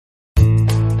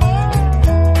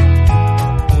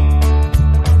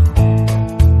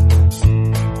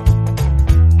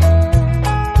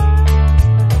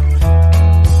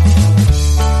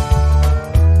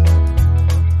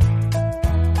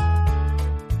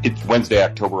It's Wednesday,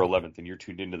 October 11th, and you're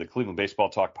tuned into the Cleveland Baseball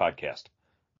Talk podcast.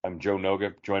 I'm Joe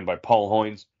Noga, joined by Paul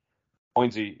Hoynes.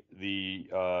 Hoynesy,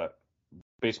 the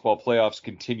baseball playoffs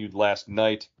continued last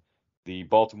night. The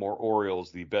Baltimore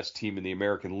Orioles, the best team in the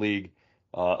American League,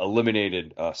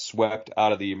 swept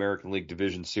out of the American League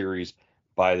Division Series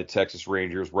by the Texas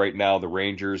Rangers. Right now, the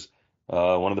Rangers,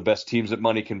 one of the best teams that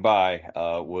money can buy,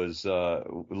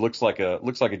 looks like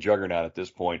a juggernaut at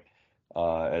this point,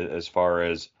 as far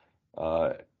as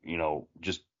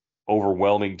just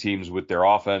overwhelming teams with their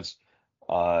offense.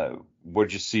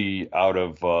 What'd you see out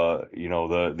of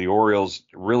the Orioles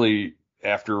really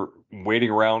after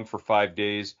waiting around for 5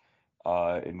 days?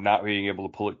 And not being able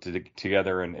to pull it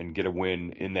together and get a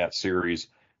win in that series,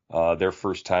 their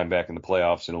first time back in the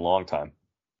playoffs in a long time.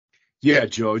 Yeah,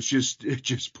 Joe, it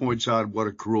just points out what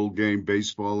a cruel game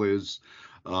baseball is.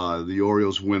 The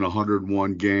Orioles win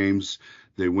 101 games.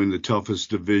 They win the toughest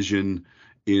division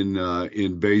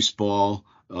in baseball.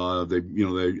 They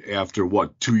after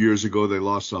 2 years ago they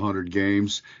lost 100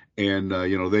 games, and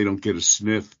they don't get a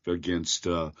sniff against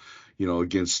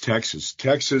Texas.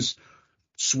 Texas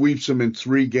sweeps them in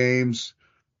 3 games,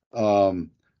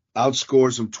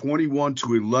 outscores them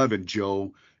 21-11,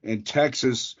 Joe. And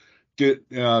Texas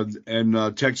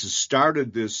Texas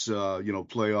started this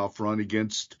playoff run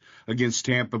against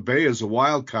Tampa Bay as a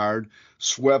wild card,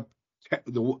 swept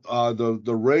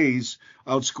the Rays,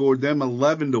 outscored them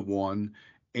 11-1,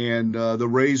 and the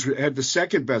Rays had the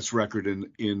second best record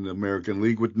in the American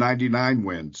League with 99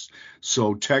 wins.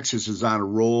 So Texas is on a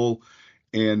roll.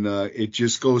 And it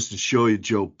just goes to show you,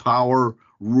 Joe, power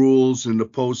rules in the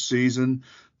postseason.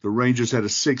 The Rangers had a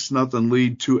 6-0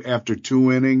 lead after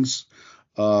 2 innings.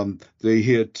 They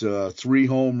hit 3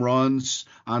 home runs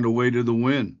on the way to the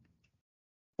win.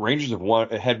 Rangers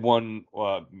had won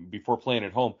before playing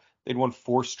at home. They'd won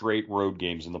 4 straight road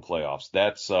games in the playoffs.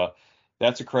 That's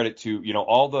a credit to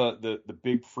all the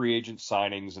big free agent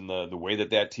signings and the way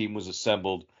that team was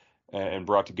assembled and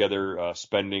brought together,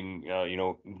 spending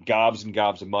gobs and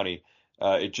gobs of money.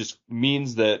 It just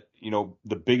means that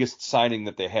the biggest signing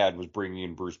that they had was bringing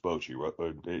in Bruce Bochy.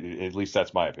 At least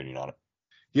that's my opinion on it.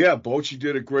 Yeah, Bochy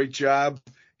did a great job.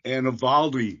 And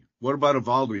Eovaldi, what about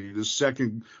Eovaldi? The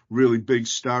second really big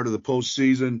start of the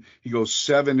postseason. He goes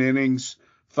 7 innings,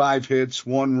 5 hits,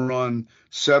 1 run,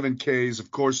 7 Ks.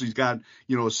 Of course, he's got,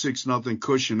 a 6-0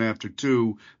 cushion after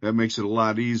 2. That makes it a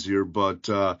lot easier, but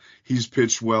he's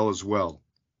pitched well as well.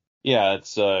 Yeah,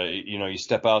 it's you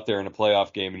step out there in a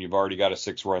playoff game and you've already got a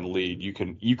 6-run lead. You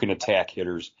can attack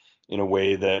hitters in a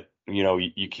way that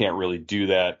you can't really do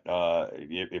that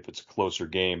if it's a closer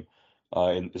game,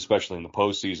 especially in the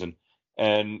postseason.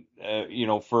 And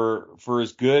for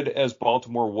as good as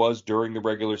Baltimore was during the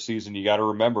regular season, you got to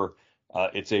remember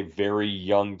it's a very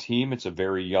young team. It's a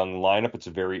very young lineup. It's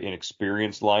a very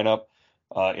inexperienced lineup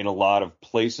in a lot of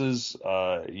places.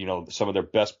 Some of their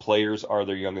best players are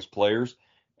their youngest players.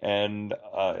 And,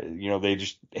 they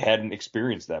just hadn't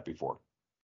experienced that before.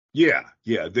 Yeah.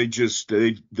 They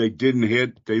didn't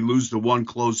hit. They lose the one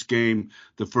close game,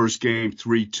 the first game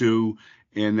 3-2,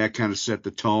 and that kind of set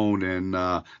the tone.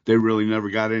 And they really never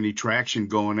got any traction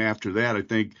going after that. I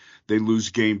think they lose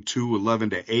game 2,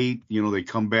 11-8. They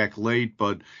come back late,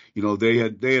 but they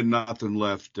had nothing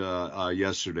left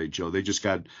yesterday, Joe. They just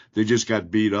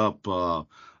got beat up.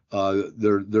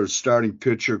 Their starting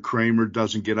pitcher Kramer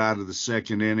doesn't get out of the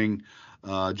second inning.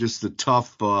 Just a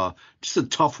tough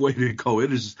way to go.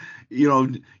 It is,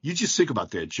 you just think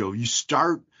about that, Joe. You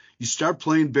start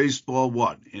playing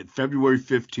baseball, February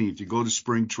 15th, you go to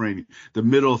spring training, the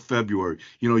middle of February,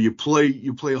 you play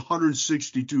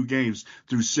 162 games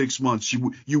through 6 months.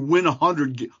 You win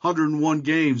 101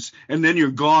 games, and then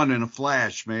you're gone in a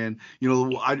flash, man.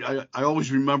 I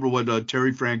always remember what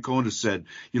Terry Francona said.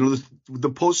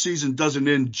 The postseason doesn't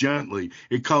end gently.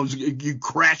 You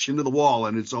crash into the wall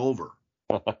and it's over.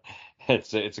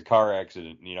 It's a car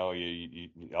accident. You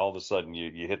all of a sudden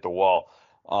you hit the wall.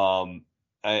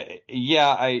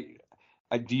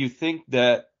 Do you think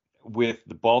that with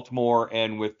the Baltimore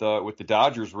and with the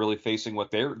Dodgers really facing what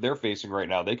they're facing right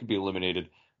now, they could be eliminated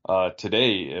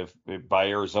today by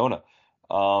Arizona?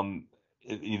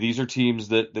 These are teams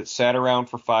that sat around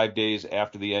for 5 days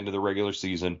after the end of the regular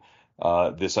season.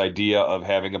 This idea of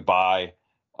having a bye,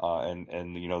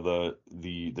 and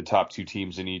the top 2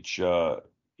 teams in each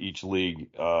league,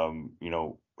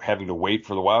 having to wait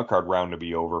for the wild card round to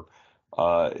be over.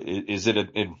 Is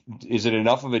it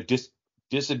enough of a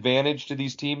disadvantage to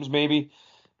these teams maybe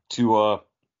to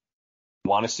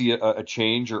want to see a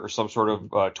change or some sort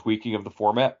of tweaking of the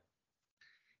format?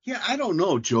 Yeah, I don't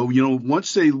know, Joe.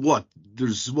 Once they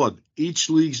there's each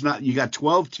league's not you got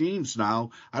 12 teams now.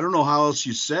 I don't know how else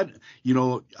you set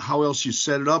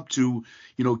it up to,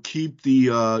 keep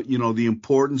the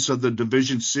importance of the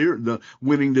division the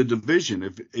winning the division.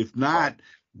 If Right. not,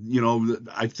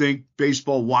 I think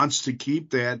baseball wants to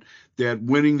keep that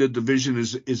winning the division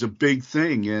is a big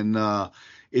thing, and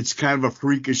it's kind of a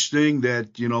freakish thing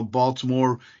that,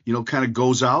 Baltimore, kind of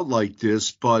goes out like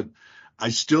this, but I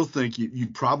still think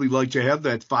you'd probably like to have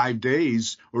that 5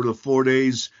 days or the 4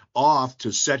 days off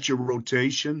to set your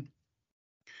rotation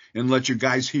and let your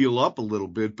guys heal up a little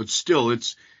bit. But still,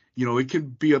 it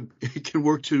can it can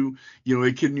work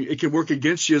it can work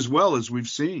against you as well, as we've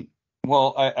seen.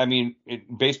 Well, I mean,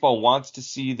 baseball wants to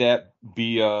see that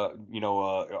be a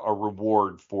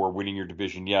reward for winning your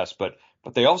division, yes, but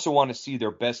they also want to see their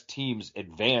best teams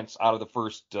advance out of the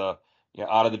first, out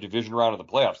of the division round of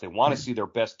the playoffs. They want to see their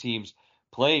best teams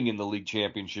playing in the league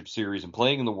championship series and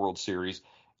playing in the World Series.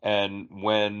 And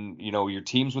when, your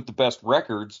teams with the best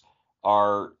records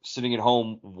are sitting at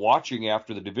home watching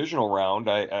after the divisional round,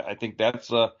 I think that's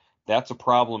a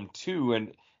problem too.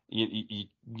 And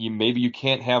you maybe you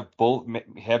can't have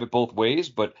it both ways,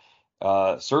 but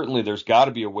certainly there's got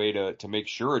to be a way to make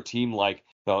sure a team like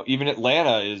even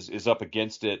Atlanta is up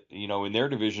against it, in their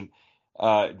division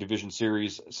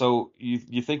series. So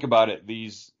you think about it,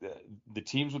 the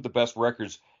teams with the best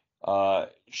records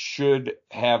should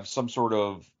have some sort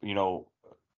of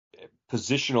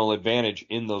positional advantage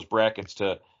in those brackets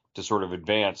to sort of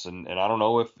advance. And I don't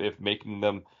know if making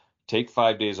them take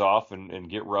 5 days off and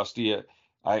get rusty.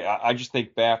 I just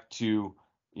think back to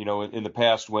in the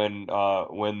past when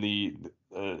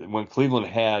Cleveland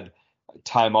had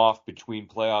time off between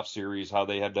playoff series, how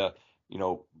they had to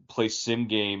play sim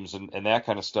games and that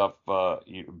kind of stuff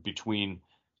between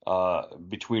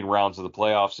rounds of the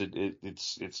playoffs.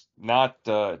 It's not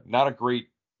a great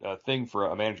thing for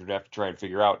a manager to have to try and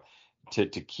figure out to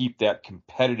keep that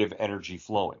competitive energy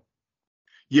flowing.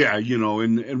 Yeah,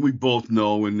 and we both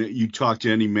know, and you talk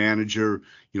to any manager,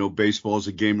 baseball is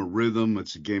a game of rhythm.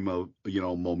 It's a game of,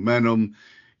 momentum.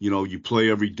 You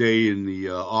play every day in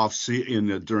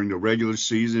the during the regular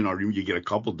season, or you get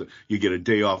you get a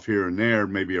day off here and there,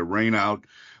 maybe a rain out,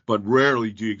 but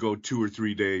rarely do you go 2 or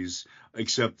 3 days,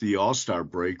 except the All-Star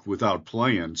break, without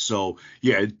playing. So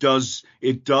yeah, it does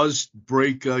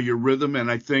break your rhythm,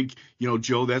 and I think,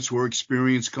 Joe, that's where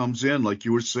experience comes in. Like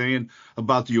you were saying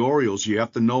about the Orioles, you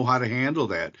have to know how to handle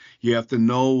that. You have to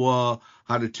know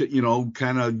how to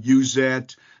kind of use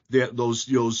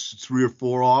those 3 or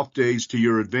 4 off days to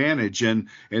your advantage, and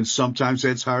sometimes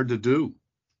that's hard to do.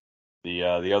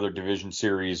 The other division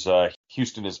series,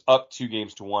 Houston is up 2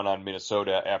 games to 1 on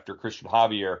Minnesota after Christian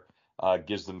Javier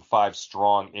gives them 5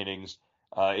 strong innings.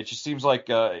 It just seems like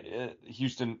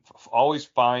Houston always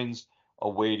finds a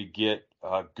way to get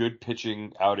good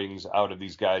pitching outings out of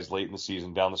these guys late in the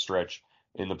season, down the stretch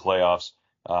in the playoffs.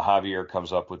 Javier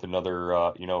comes up with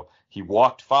another, he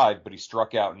walked 5, but he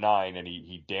struck out 9, and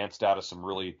he danced out of some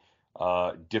really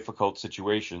difficult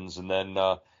situations, and then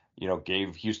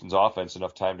gave Houston's offense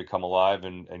enough time to come alive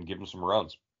and give them some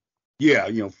runs. Yeah,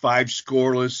 5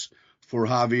 scoreless for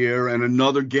Javier, and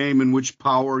another game in which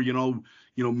power,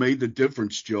 made the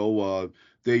difference, Joe.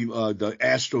 The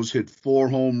Astros hit 4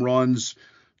 home runs,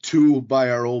 two by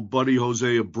our old buddy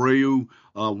Jose Abreu,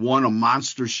 one a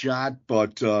monster shot,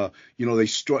 but Abreu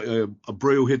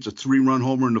hits a 3-run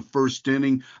homer in the first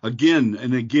inning. Again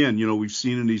and again, we've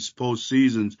seen in these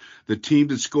postseasons, the team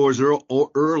that scores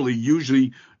early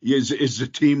usually is the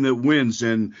team that wins.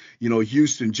 And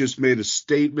Houston just made a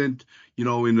statement,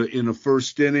 in the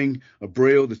first inning.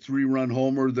 Abreu, the 3-run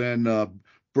homer, then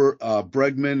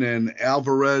Bregman and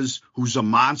Alvarez, who's a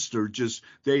monster, just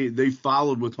they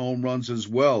followed with home runs as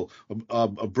well.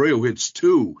 Abreu hits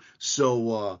 2,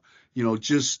 so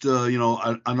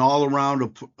an all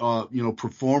around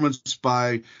performance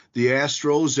by the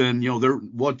Astros, and they're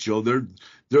what, Joe? They're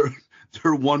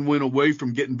 1 win away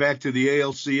from getting back to the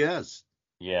ALCS.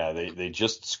 Yeah, they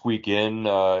just squeak in,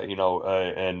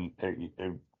 and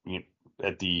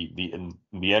at the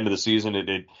end of the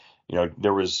season,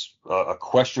 there was a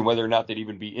question whether or not they'd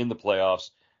even be in the playoffs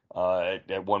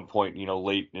at one point,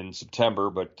 late in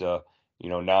September. But now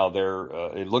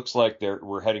it looks like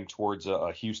we're heading towards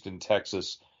a Houston,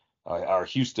 Texas, our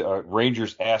Houston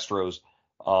Rangers Astros,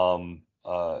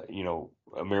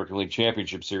 American League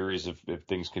Championship Series if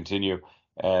things continue,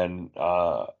 and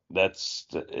it's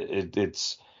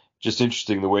just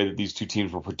interesting the way that these two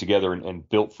teams were put together and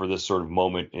built for this sort of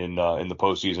moment in the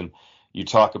postseason. You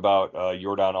talk about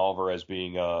Yordan Alvarez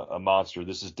being a monster.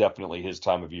 This is definitely his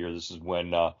time of year. This is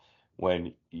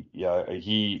when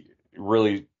he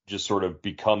really just sort of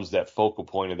becomes that focal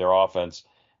point of their offense.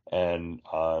 And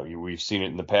we've seen it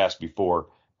in the past before.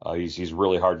 He's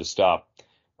really hard to stop.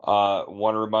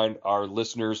 Want to remind our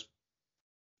listeners,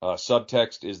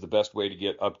 subtext is the best way to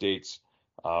get updates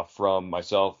from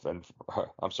myself and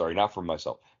I'm sorry, not from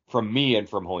myself, from me and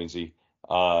from Hoynesy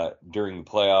during the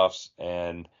playoffs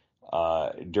and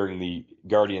during the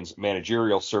Guardians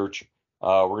managerial search.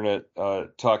 We're going to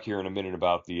talk here in a minute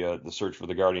about the search for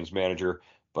the Guardians manager.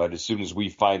 But as soon as we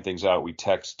find things out, we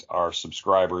text our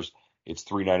subscribers. It's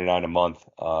 $3.99 a month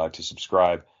to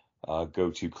subscribe.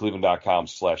 Go to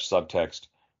cleveland.com/subtext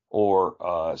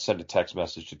or send a text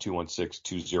message to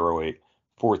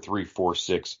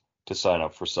 216-208-4346 to sign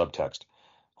up for subtext.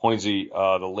 Hoynesy,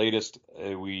 the latest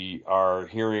we are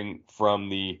hearing from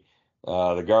the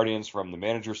Guardians from the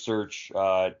manager search,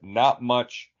 not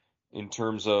much in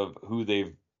terms of who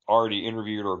they've already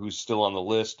interviewed or who's still on the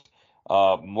list.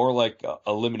 More like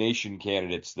elimination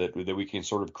candidates that we can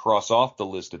sort of cross off the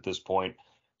list at this point.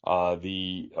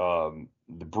 The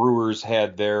Brewers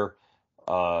had their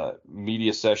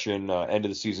media session, end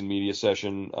of the season media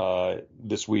session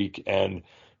this week, and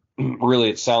really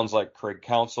it sounds like Craig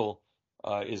Counsell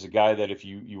is a guy that if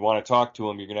you want to talk to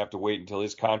him, you're going to have to wait until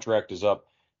his contract is up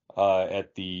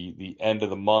at the end of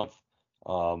the month.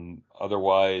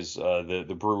 Otherwise,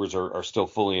 the Brewers are still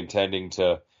fully intending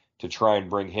to try and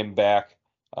bring him back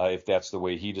if that's the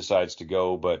way he decides to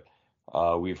go. But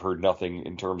we've heard nothing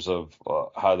in terms of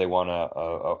how they want to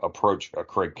approach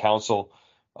Craig Counsell.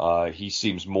 He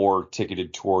seems more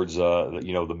ticketed towards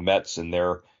the Mets and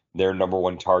their number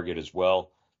one target as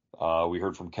well. We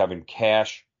heard from Kevin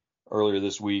Cash earlier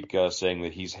this week saying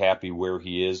that he's happy where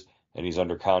he is and he's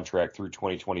under contract through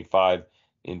 2025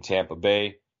 in Tampa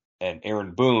Bay. And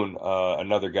Aaron Boone,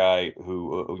 another guy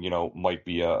who might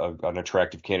be an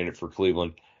attractive candidate for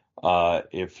Cleveland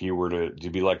if he were to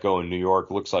be let go in New York.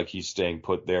 Looks like he's staying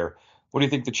put there. What do you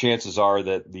think the chances are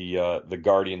that the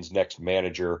Guardians' next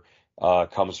manager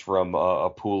comes from a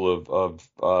pool of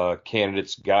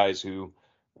candidates, guys who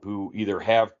either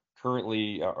are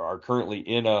currently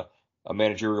in a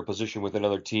managerial position with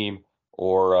another team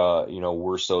or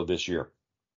were so this year?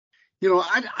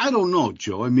 I don't know,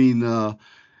 Joe. I mean, I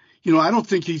don't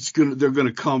think they're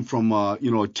gonna come from a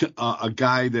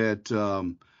guy that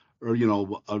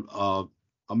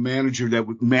a manager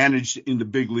that managed in the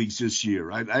big leagues this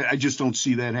year. I just don't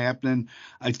see that happening.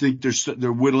 I think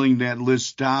they're whittling that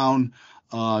list down.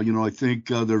 I think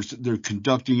they're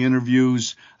conducting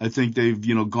interviews. I think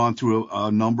they've gone through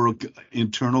a number of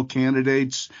internal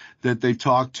candidates that they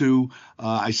talked to.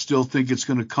 I still think it's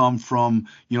going to come from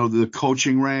the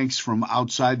coaching ranks from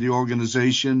outside the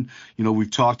organization. We've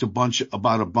talked about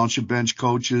a bunch of bench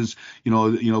coaches.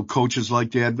 Coaches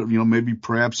like that. Maybe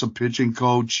perhaps a pitching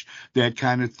coach, that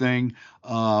kind of thing.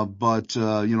 But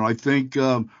I think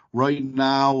right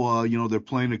now they're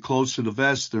playing it close to the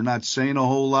vest. They're not saying a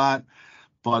whole lot.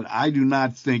 But I do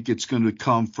not think it's going to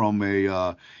come from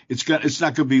it's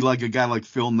not going to be like a guy like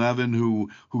Phil Nevin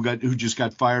who just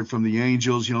got fired from the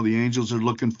Angels. The Angels are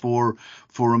looking for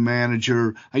a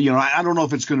manager. I don't know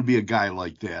if it's going to be a guy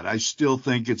like that. I still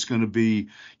think it's going to be,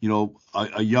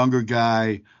 a younger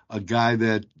guy, a guy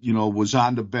that, was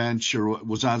on the bench or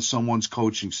was on someone's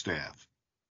coaching staff.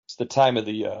 It's the time of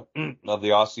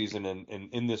the off season and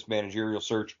in this managerial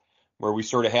search where we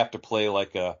sort of have to play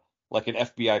like an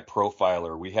FBI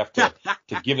profiler. We have to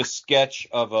give a sketch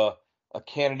of a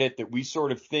candidate that we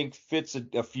sort of think fits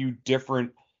a few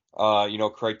different,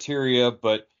 criteria.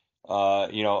 But,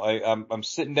 I'm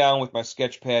sitting down with my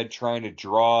sketch pad trying to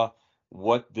draw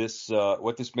what this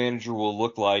manager will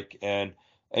look like. And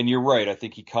you're right. I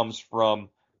think he comes from,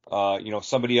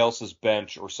 somebody else's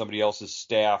bench or somebody else's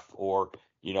staff or,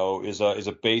 is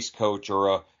a base coach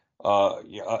or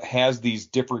has these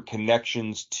different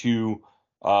connections to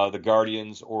the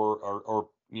Guardians or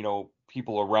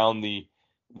people around the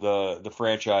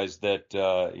franchise that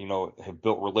have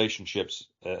built relationships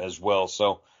as well.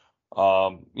 So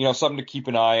something to keep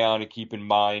an eye on and keep in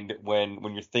mind when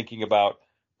you're thinking about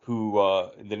who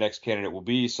the next candidate will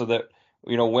be, so that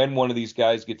when one of these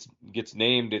guys gets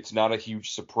named, it's not a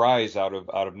huge surprise out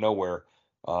of nowhere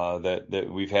that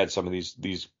we've had some of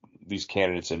these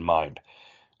candidates in mind.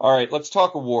 All right, let's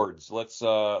talk awards. Let's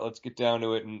get down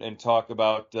to it and talk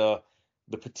about the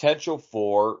potential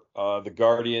for the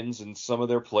Guardians and some of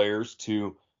their players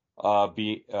to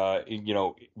be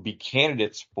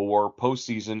candidates for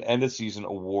postseason, end of season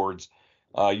awards.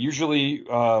 Usually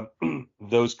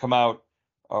those come out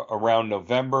around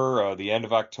November, the end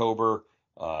of October,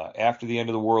 after the end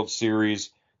of the World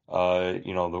Series.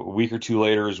 The week or two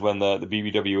later is when the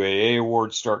BBWAA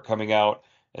awards start coming out.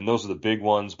 and those are the big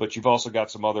ones. But you've also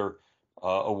got some other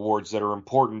awards that are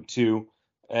important too,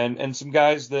 and some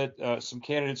guys that some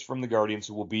candidates from the Guardians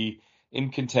who will be in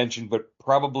contention, but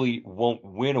probably won't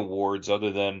win awards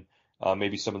other than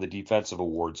maybe some of the defensive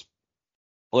awards.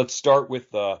 Let's start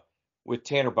with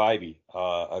Tanner Bybee,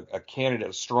 a candidate,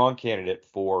 a strong candidate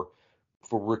for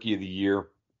Rookie of the Year.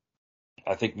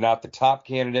 I think not the top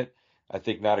candidate. I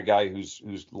think not a guy who's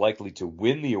likely to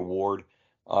win the award.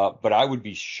 But I would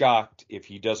be shocked if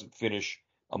he doesn't finish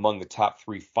among the top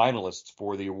 3 finalists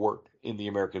for the award in the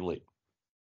American League.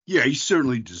 Yeah, he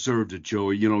certainly deserved it,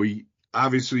 Joey. He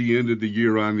obviously ended the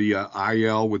year on the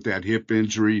IL with that hip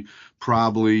injury.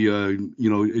 Probably,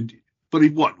 but he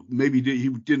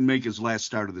didn't make his last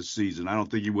start of the season. I don't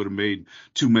think he would have made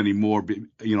too many more,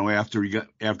 after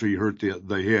he hurt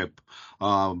the hip.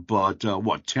 But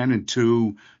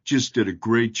 10-2, just did a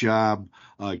great job.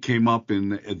 Came up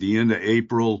at the end of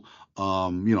April.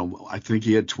 I think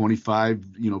he had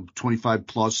 25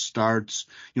 plus starts.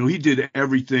 He did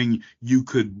everything you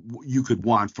could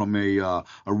want from a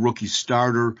rookie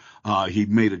starter. He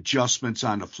made adjustments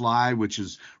on the fly, which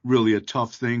is really a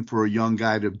tough thing for a young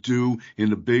guy to do in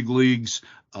the big leagues.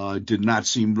 Did not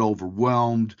seem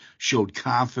overwhelmed, showed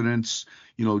confidence,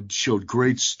 showed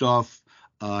great stuff.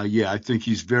 I think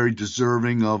he's very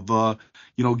deserving of,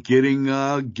 finishing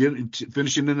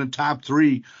in the top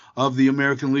 3 of the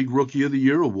American League Rookie of the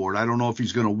Year award. I don't know if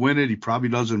he's going to win it. He probably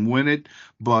doesn't win it,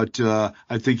 but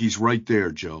I think he's right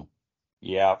there, Joe.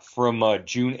 Yeah, from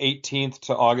June 18th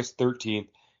to August 13th,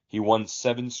 he won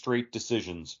 7 straight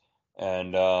decisions.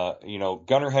 And,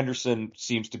 Gunnar Henderson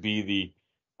seems to be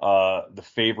the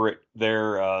favorite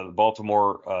there, the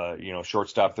Baltimore,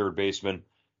 shortstop, third baseman.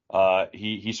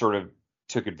 He sort of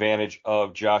took advantage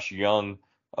of Josh Young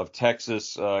of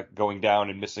Texas going down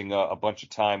and missing a bunch of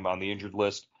time on the injured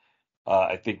list.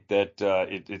 I think that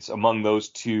it's among those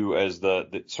two as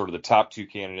the sort of the top 2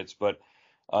 candidates. But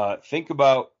think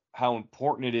about how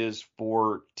important it is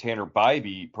for Tanner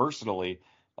Bybee personally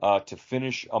to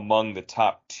finish among the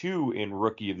top 2 in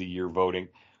Rookie of the Year voting.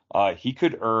 He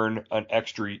could earn an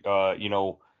extra,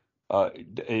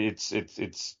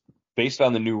 it's based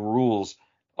on the new rules.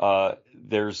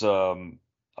 There's a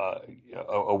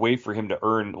way for him to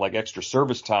earn like extra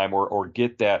service time or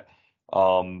get that,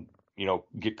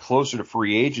 get closer to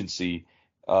free agency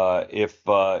if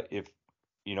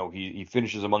he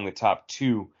finishes among the top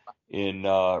 2 in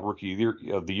Rookie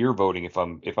of the Year voting. If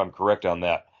I'm correct on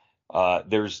that,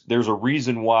 there's a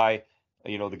reason why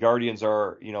the Guardians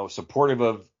are supportive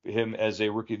of him as a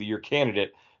Rookie of the Year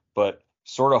candidate, but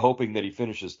sort of hoping that he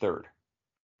finishes third.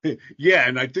 Yeah,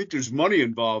 and I think there's money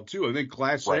involved too. I think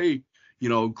Class Right.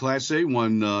 Class A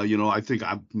won, I think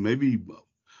maybe $1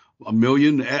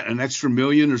 million, an extra $1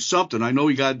 million or something. I know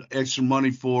he got extra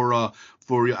money for I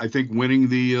think winning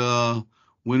the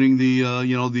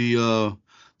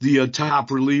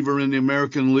top reliever in the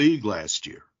American League last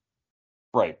year.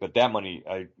 Right, but that money,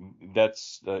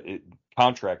 that's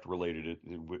contract related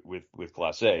with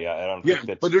Class A. I don't think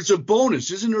that's. But there's a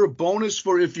bonus, isn't there? A bonus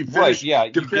for if you finish, right? Yeah,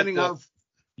 depending on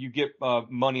you get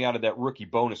money out of that rookie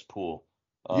bonus pool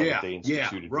that they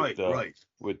instituted right.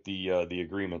 with the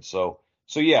agreement. So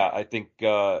yeah, I think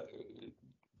Bybee,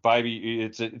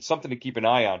 it's something to keep an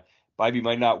eye on. Bybee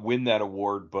might not win that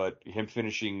award, but him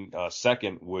finishing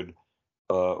second would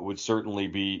certainly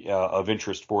be of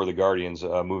interest for the Guardians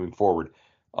moving forward.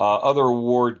 Other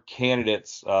award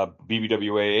candidates,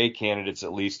 BBWAA candidates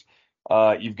at least,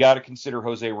 you've got to consider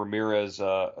Jose Ramirez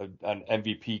an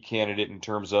MVP candidate in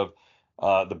terms of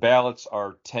the ballots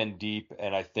are 10 deep,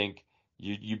 and I think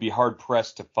you'd be hard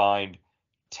pressed to find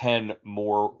 10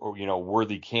 more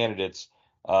worthy candidates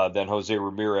than Jose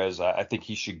Ramirez. I think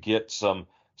he should get some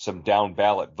down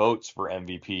ballot votes for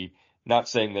MVP. Not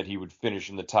saying that he would finish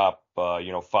in the top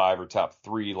 5 or top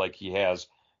 3 like he has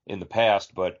in the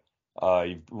past, but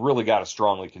you've really got to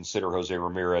strongly consider Jose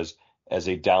Ramirez as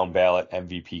a down ballot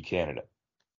MVP candidate.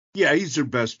 Yeah, he's their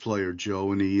best player,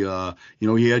 Joe, and he he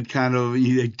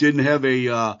didn't have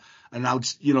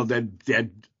that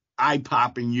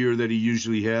eye-popping year that he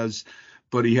usually has,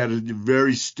 but he had a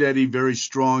very steady, very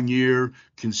strong year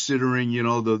considering,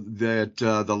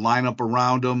 the lineup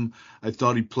around him. I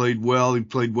thought he played well. He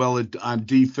played well on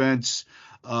defense.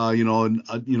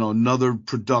 Another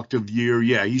productive year.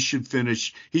 Yeah, he should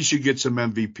finish. He should get some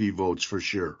MVP votes for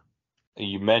sure.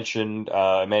 You mentioned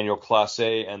Emmanuel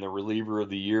Clase and the Reliever of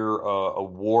the Year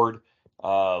award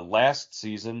last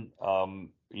season.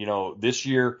 This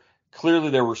year, clearly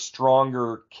there were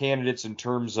stronger candidates in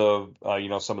terms of,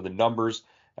 some of the numbers.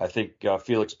 I think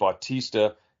Felix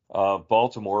Bautista,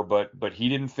 Baltimore, but he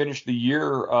didn't finish the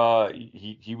year.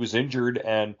 He was injured,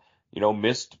 and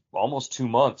missed almost 2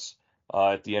 months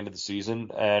at the end of the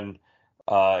season. And,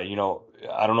 I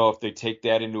don't know if they take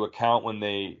that into account when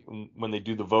they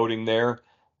do the voting there.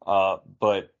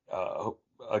 But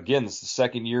again, this is the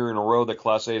second year in a row that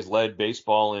Class A has led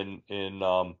baseball in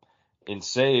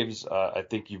saves. I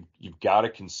think you've got to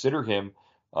consider him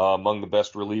among the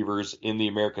best relievers in the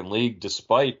American League,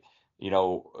 despite,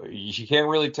 you can't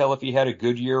really tell if he had a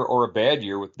good year or a bad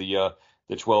year with the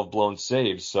 12 blown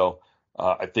saves. So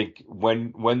I think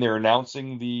when they're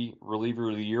announcing the reliever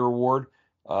of the year award,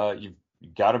 you've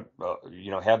got to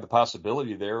have the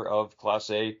possibility there of Class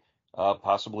A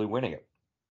possibly winning it.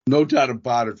 No doubt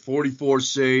about it. 44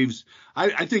 saves.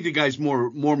 I think the guy's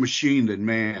more machine than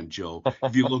man, Joe.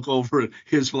 If you look over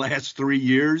his last 3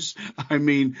 years, I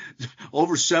mean,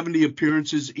 over 70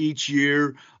 appearances each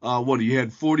year. He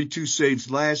had 42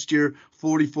 saves last year,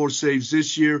 44 saves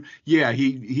this year. Yeah,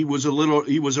 he was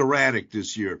erratic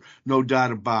this year. No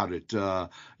doubt about it. 12,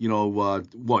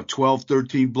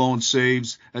 13 blown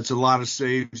saves. That's a lot of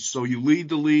saves. So you lead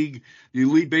the league.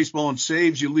 You lead baseball in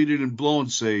saves. You lead it in blown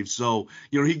saves. So,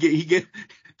 he get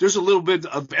there's a little bit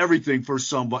of everything for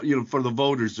somebody, for the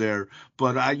voters there.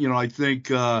 But I think,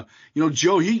 Joe,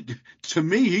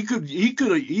 you could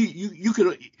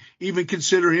even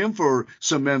consider him for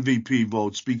some MVP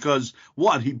votes because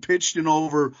he pitched in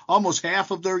over almost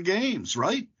half of their games,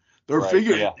 right? They're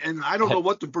figuring, yeah. And I don't know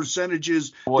what the percentage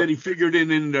is that he figured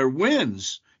in their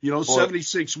wins,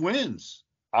 76 wins.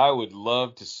 I would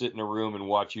love to sit in a room and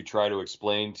watch you try to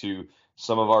explain to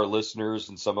some of our listeners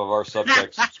and some of our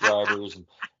Subtext subscribers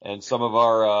and some of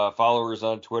our followers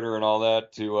on Twitter and all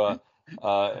that to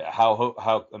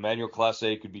how Emmanuel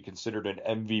Clase could be considered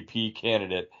an MVP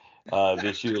candidate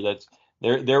this year. That's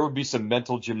there would be some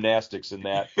mental gymnastics in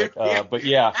that, but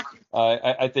yeah,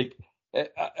 I think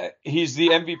he's the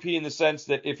MVP in the sense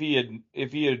that if he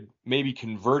had maybe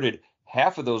converted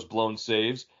half of those blown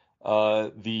saves,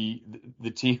 the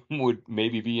team would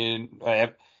maybe be in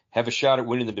have a shot at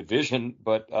winning the division,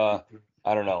 but I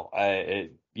don't know.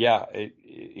 He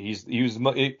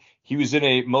was in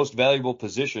a most valuable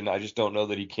position. I just don't know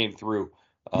that he came through.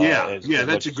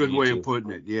 That's a good way of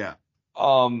putting it. Yeah.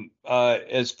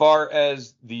 As far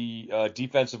as the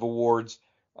defensive awards,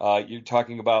 you're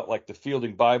talking about like the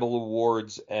Fielding Bible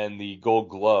Awards and the Gold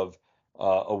Glove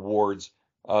awards.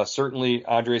 Certainly,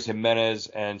 Andres Gimenez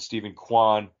and Stephen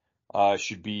Kwan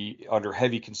should be under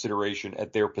heavy consideration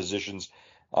at their positions.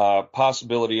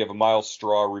 Possibility of a Miles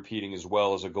Straw repeating as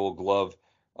well as a Gold Glove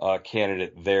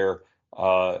candidate there.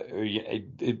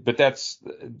 But that's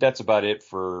about it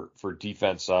for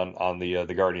defense on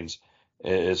the Guardians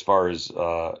as far as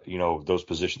those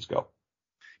positions go.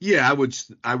 Yeah,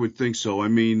 I would think so. I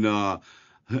mean,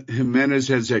 Gimenez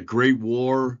has that great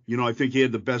WAR. I think he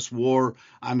had the best WAR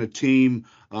on the team.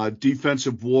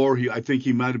 Defensive WAR. I think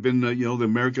he might have been the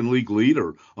American League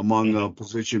leader among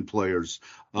position players.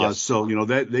 Yes. So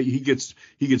that he gets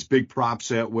big props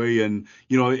that way, and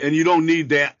you don't need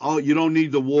that. You don't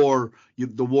need the WAR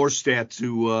stat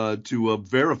to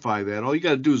verify that. All you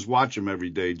got to do is watch him every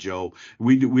day, Joe.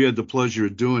 We had the pleasure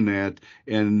of doing that,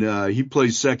 and he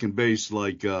plays second base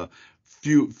like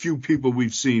few people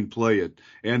we've seen play it.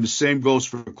 And the same goes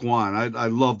for Kwan. I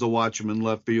love to watch him in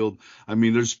left field. I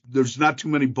mean, there's not too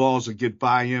many balls that get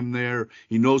by him there.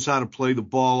 He knows how to play the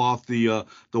ball off the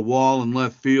wall in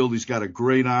left field. He's got a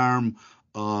great arm.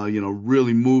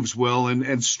 Really moves well.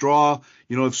 And Straw,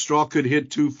 if Straw could hit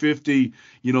 250,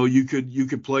 you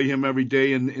could play him every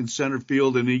day in center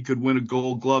field and he could win a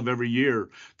Gold Glove every year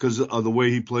because of the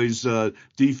way he plays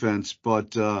defense.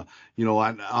 But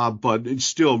but it's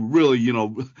still really,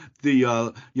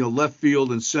 the left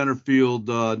field and center field,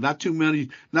 not too many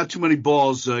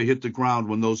balls hit the ground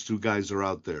when those two guys are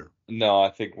out there. No, I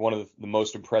think one of the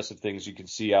most impressive things you can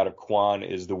see out of Kwan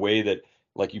is the way that,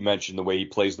 like you mentioned, the way he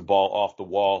plays the ball off the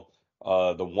wall,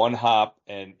 the one hop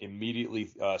and immediately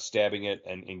stabbing it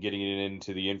and getting it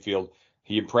into the infield.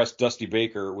 He impressed Dusty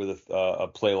Baker with a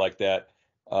play like that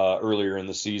earlier in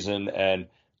the season, and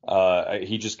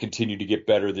he just continued to get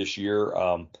better this year.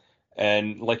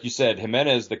 And like you said,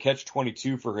 Gimenez, the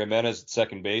catch-22 for Gimenez at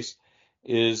second base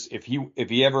is if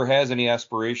he ever has any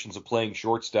aspirations of playing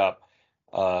shortstop,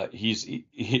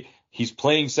 he's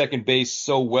playing second base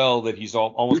so well that he's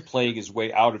almost playing his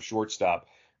way out of shortstop.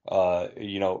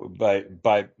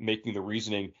 By making the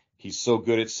reasoning, he's so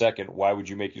good at second. Why would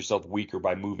you make yourself weaker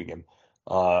by moving him?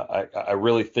 I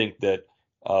really think that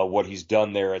what he's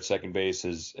done there at second base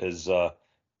is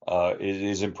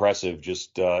impressive.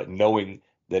 Just knowing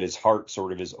that his heart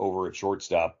sort of is over at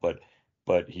shortstop, but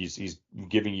he's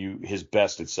giving you his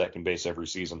best at second base every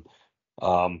season.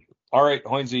 All right,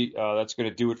 Hoinsey, that's going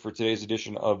to do it for today's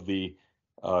edition of the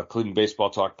Cleveland Baseball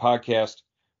Talk podcast.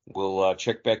 We'll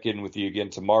check back in with you again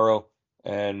tomorrow,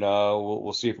 and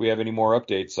we'll see if we have any more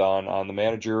updates on the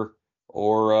manager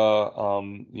or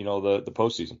the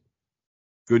postseason.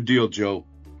 Good deal, Joe.